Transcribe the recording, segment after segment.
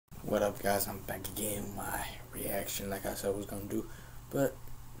What up, guys? I'm back again with my reaction like I said I was gonna do, but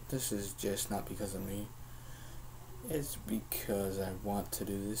this is just not because of me. It's because I want to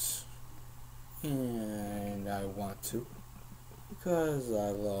do this, and I want to because I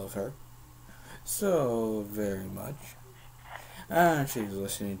love her so very much. And she's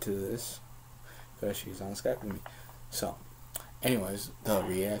listening to this because she's on Skype with me. So, anyways, the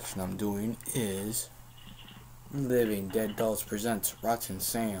reaction I'm doing is Living Dead Dolls presents Rotten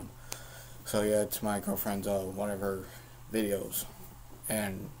Sam. So yeah, it's my girlfriend's one of her videos,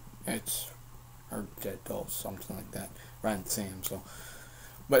 and it's her dead dolls, something like that. Rotten Sam. So,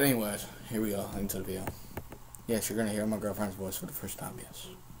 but anyways, here we go into the video. Yes, you're gonna hear my girlfriend's voice for the first time. Yes.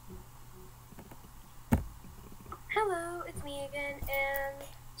 Hello, it's me again, and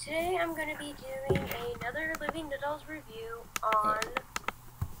today I'm going to be doing another Living Dead Dolls review on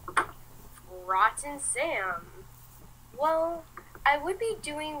Rotten Sam. Well, I would be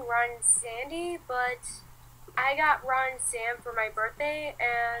doing Rotten Sandy, but I got Rotten Sam for my birthday,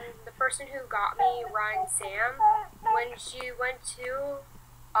 and the person who got me Rotten Sam, when she went to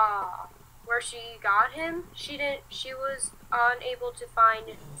where she got him, she was unable to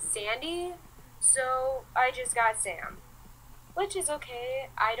find Sandy, so I just got Sam, which is okay.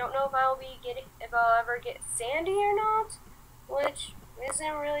 I don't know if I'll ever get Sandy or not, which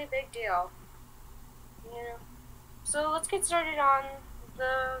isn't really a big deal, you know. So let's get started on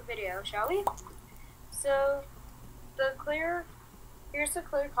the video, shall we? So here's the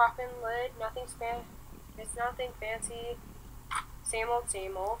clear coffin lid. It's nothing fancy. Same old,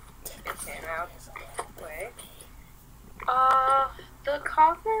 same old. Get Sam out of the way. The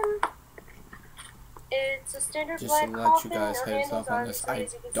coffin. It's a standard Just black to let coffin. you guys No heads handles, up on this, I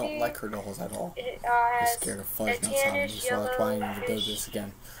don't like her dolls at all. I'm scared of fudge nuts on me, so that's why I need to build this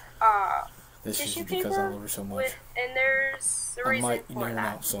again. This is because I love her so much. And there's the reason you for never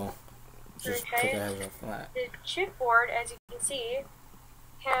that. know, so just take a heads up on that. The chipboard, as you can see,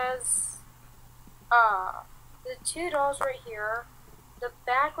 has the two dolls right here. The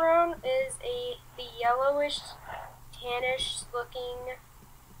background is the yellowish, tannish looking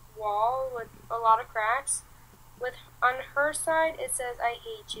wall with a lot of cracks. On her side it says "I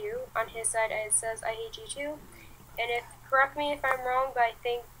hate you." On his side it says "I hate you too." And correct me if I'm wrong, but I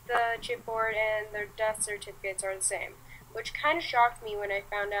think the chipboard and their death certificates are the same, which kind of shocked me when I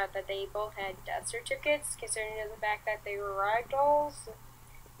found out that they both had death certificates, considering the fact that they were ragdolls.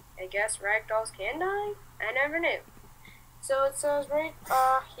 I guess ragdolls can die? I never knew. So it says right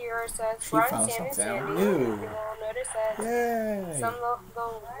here, it says Rotten Sam and Sandy. You will notice that some of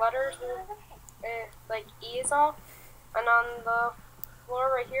the letters, like E is off, and on the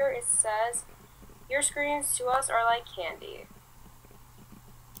floor right here it says, "Your screams to us are like candy."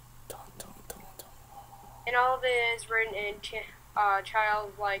 And all of it is written in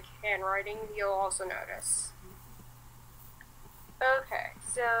childlike handwriting, you'll also notice. Okay,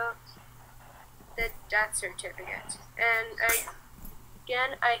 so the death certificate. And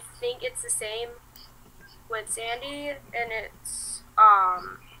again, I think it's the same with Sandy, and it's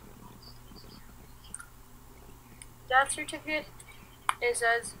death certificate. It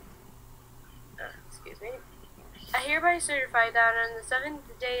says, excuse me, "I hereby certify that on the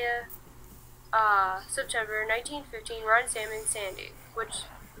 7th day of September 1915, Rotten Sam and Sandy," which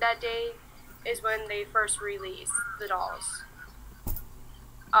that day is when they first released the dolls.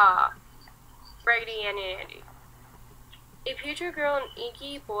 Raggedy Ann and Andy. "A future girl and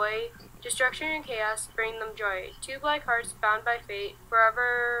inky boy, destruction and chaos bring them joy. Two black hearts bound by fate,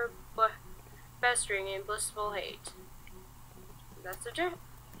 forever festering in blissful hate." That's the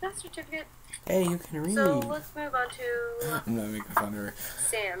death certificate. Hey, you can read. So let's move on to I'm not making fun of her.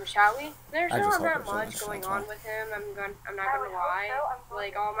 Sam, shall we? There's not that so much going on with him. I'm not gonna lie.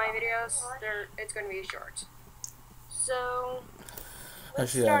 Like all my videos, it's gonna be short. So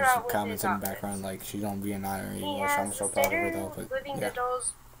let's She start has out some with comments his in the outfit. background like she don't be an iron He anymore, so I'm has so the proud of her standard though. But Living yeah, Dead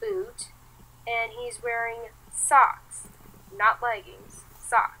Dolls boot, and he's wearing socks, not leggings.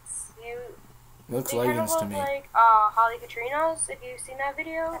 Socks. looks They kind of leggings to look me. like Holly Katrina's. If you've seen that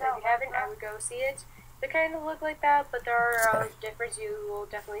video, if you haven't, I would go see it. They kind of look like that, but there are a difference you will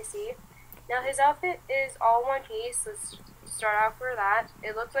definitely see. Now his outfit is all one piece. Let's start out for that.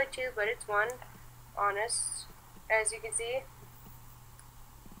 It looks like two, but it's one. Honest, as you can see,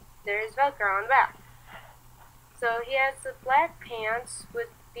 there's Velcro on the back. So he has the black pants with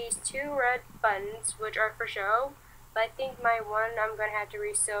these two red buttons, which are for show. But I think my one I'm going to have to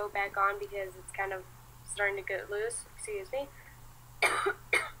re-sew back on because it's kind of starting to get loose. Excuse me.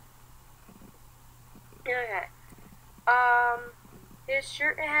 Okay. His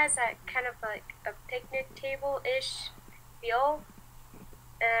shirt has that kind of like a picnic table-ish feel.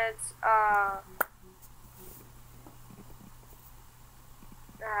 And it's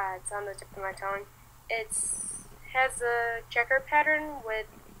on the tip of my tongue. It's has a checker pattern with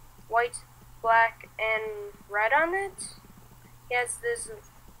white, black, and red on it. He has this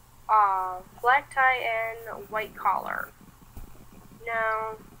black tie and white collar.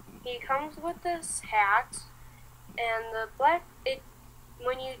 Now, he comes with this hat, and the black,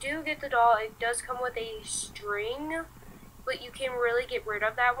 when you do get the doll, it does come with a string, but you can really get rid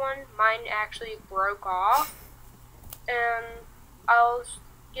of that one. Mine actually broke off, and I'll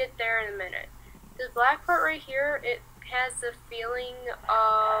get there in a minute. The black part right here, it has the feeling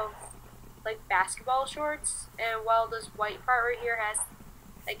of like basketball shorts, and while this white part right here has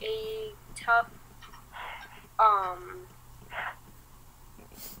like a tough,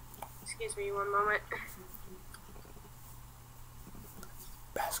 excuse me one moment.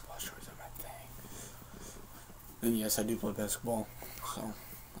 Basketball shorts are my thing. And yes, I do play basketball, so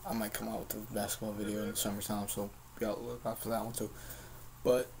I might come out with a basketball video in the summertime, so be out look out for that one too.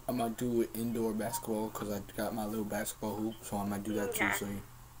 But I might do indoor basketball because I got my little basketball hoop, so I might do that too. So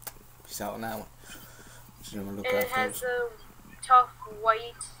peace out on that one. So look and it has a tough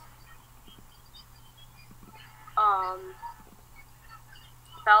white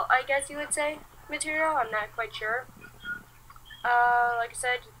felt, I guess you would say, material. I'm not quite sure. Like I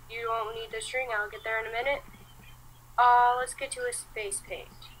said, you won't need the string. I'll get there in a minute. Let's get to his face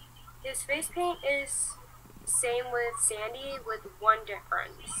paint. His face paint is same with Sandy with one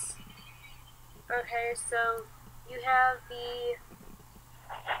difference. Okay, so you have the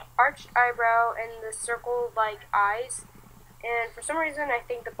arched eyebrow and the circle-like eyes. And for some reason, I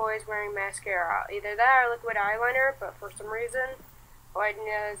think the boy is wearing mascara. Either that or liquid eyeliner, but for some reason, boy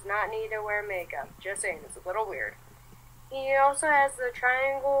does not need to wear makeup. Just saying, it's a little weird. He also has the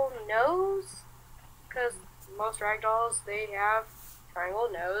triangle nose, because most ragdolls, they have triangle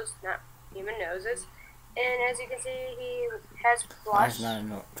nose, not human noses. And as you can see, he has blush. That's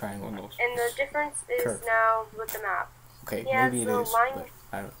not a triangle nose. And the difference is now with the map. Okay, he maybe has it the is, line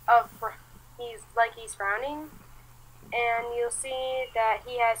but he's frowning, and you'll see that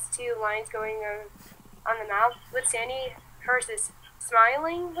he has two lines going on the mouth. With Sandy, hers is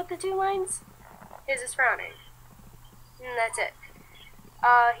smiling with the two lines. His is frowning. And that's it.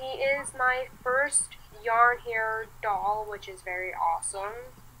 He is my first yarn hair doll, which is very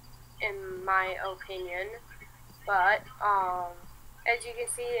awesome, in my opinion. But, as you can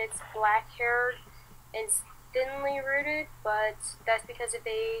see, it's black haired and thinly rooted, but that's because if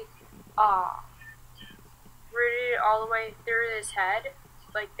they, rooted it all the way through his head,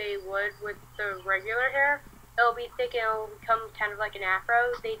 like they would with the regular hair, it'll be thick and it'll become kind of like an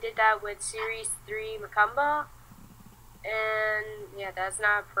afro. They did that with Series 3 Macumba, and yeah, that's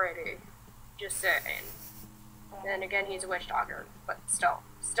not pretty. Just saying. Then again, he's a witch doctor, but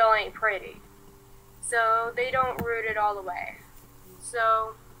still ain't pretty. So they don't root it all the way.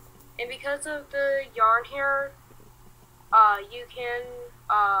 So, and because of the yarn hair, you can,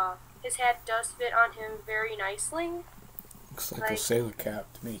 his head does fit on him very nicely. Looks like a sailor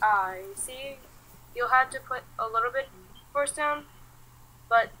cap to me. You see, you'll have to put a little bit force down,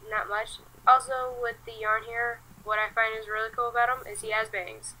 but not much. Also, with the yarn hair, what I find is really cool about him is he has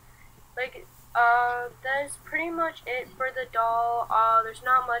bangs. Like, that is pretty much it for the doll. There's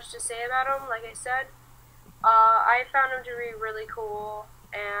not much to say about him, like I said. I found him to be really cool,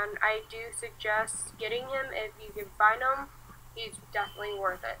 and I do suggest getting him if you can find him. He's definitely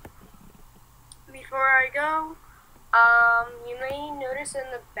worth it. Before I go, you may notice in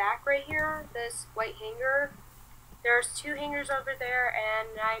the back right here, this white hanger. There's two hangers over there, and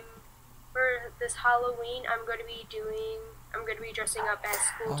for this Halloween, I'm going to be dressing up as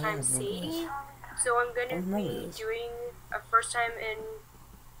School Time Sadie. So I'm going to be doing a first time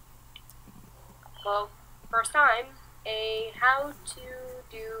how to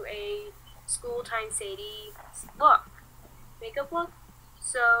do a School Time Sadie makeup look.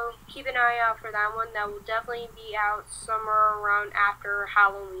 So keep an eye out for that one. That will definitely be out somewhere around after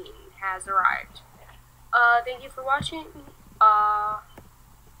Halloween has arrived. Thank you for watching.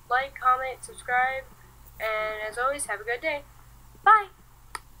 Like, comment, subscribe, and as always, have a good day. Bye!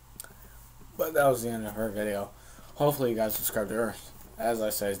 But that was the end of her video. Hopefully you guys subscribe to her. As I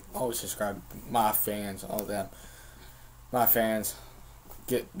said, always subscribe. My fans, all of them. My fans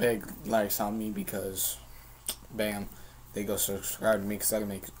get big likes on me because, bam, they go subscribe to me because I can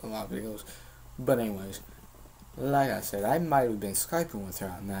make a lot of videos. But anyways, like I said, I might have been Skyping with her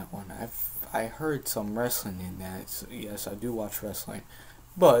on that one. I heard some wrestling in that. So yes, I do watch wrestling.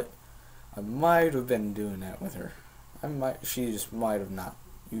 But I might have been doing that with her. She just might have not.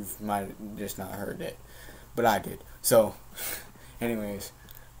 You might have just not heard it. But I did. So, anyways,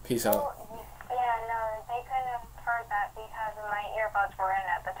 Peace out. Well, yeah, no, they couldn't have heard that because my earbuds were in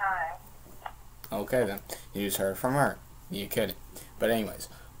at the time. Okay then. You just heard from her. You couldn't. But anyways,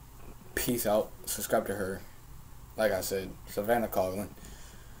 peace out. Subscribe to her. Like I said, Savannah Coughlin.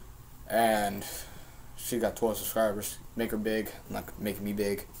 And she got 12 subscribers. Make her big, not making me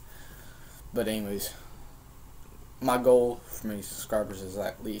big. But anyways, my goal for many subscribers is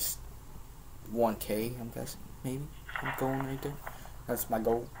at least 1K, I'm guessing. Maybe. I'm going right there. That's my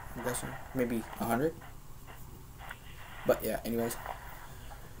goal, I'm guessing. Maybe 100. But yeah, anyways.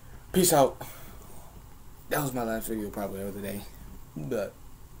 Peace out. That was my last video probably of the day. But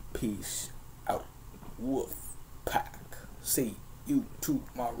peace out. Wolf pack. See you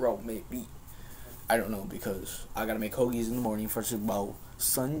tomorrow, maybe. I don't know, because I gotta make hoagies in the morning for Super Bowl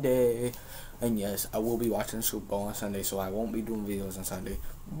Sunday. And yes, I will be watching the Super Bowl on Sunday, so I won't be doing videos on Sunday.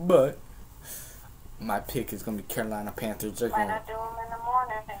 But my pick is gonna be Carolina Panthers. They're Why gonna not do them in the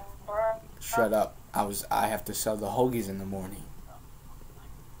morning, bro? shut up. I have to sell the hoagies in the morning.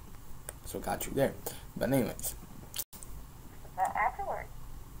 So got you there. But anyways. Afterwards.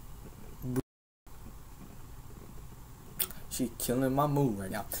 She's killing my mood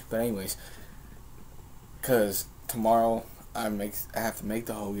right now. But anyways, cause tomorrow I have to make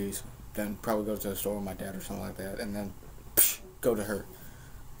the hoagies, then probably go to the store with my dad or something like that, and then go to her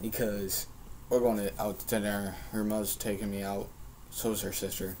because we're going out to dinner. Her mother's taking me out. So is her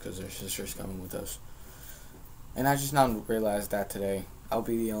sister, because her sister's coming with us. And I just now realized that today I'll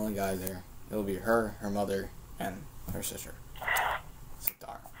be the only guy there. It'll be her, her mother, and her sister. So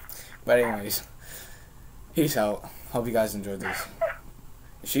darn. But anyways, peace out. Hope you guys enjoyed this.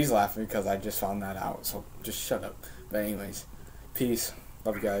 She's laughing because I just found that out, so just shut up. But anyways, peace.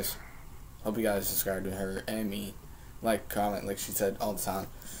 Love you guys. Hope you guys subscribe to her and me. Like, comment, like she said all the time.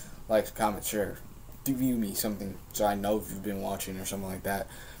 Like, comment, share. Review me something so I know if you've been watching or something like that.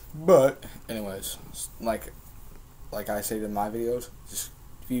 But anyways, like I say in my videos, just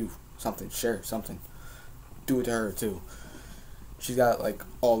view something, share something. Do it to her too. She's got like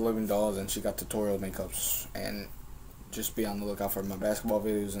all 11 dolls and she got tutorial makeups, and just be on the lookout for my basketball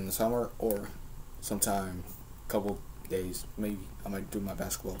videos in the summer, or sometime couple days maybe I might do my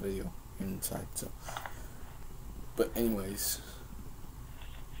basketball video inside. So but anyways,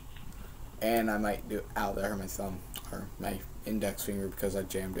 and I might do out there my thumb or my index finger because I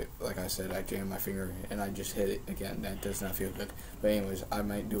jammed it. Like I said, I jammed my finger and I just hit it again. That does not feel good. But anyways, I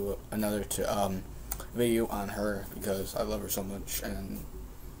might do another video on her because I love her so much, and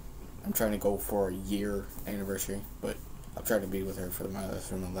I'm trying to go for a year anniversary. But I've tried to be with her for the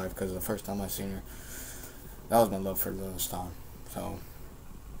rest of my life because the first time I seen her, that was my love for the last time. So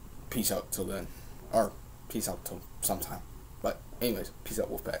peace out till then, or peace out till sometime. But anyways, peace out,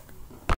 Wolfpack.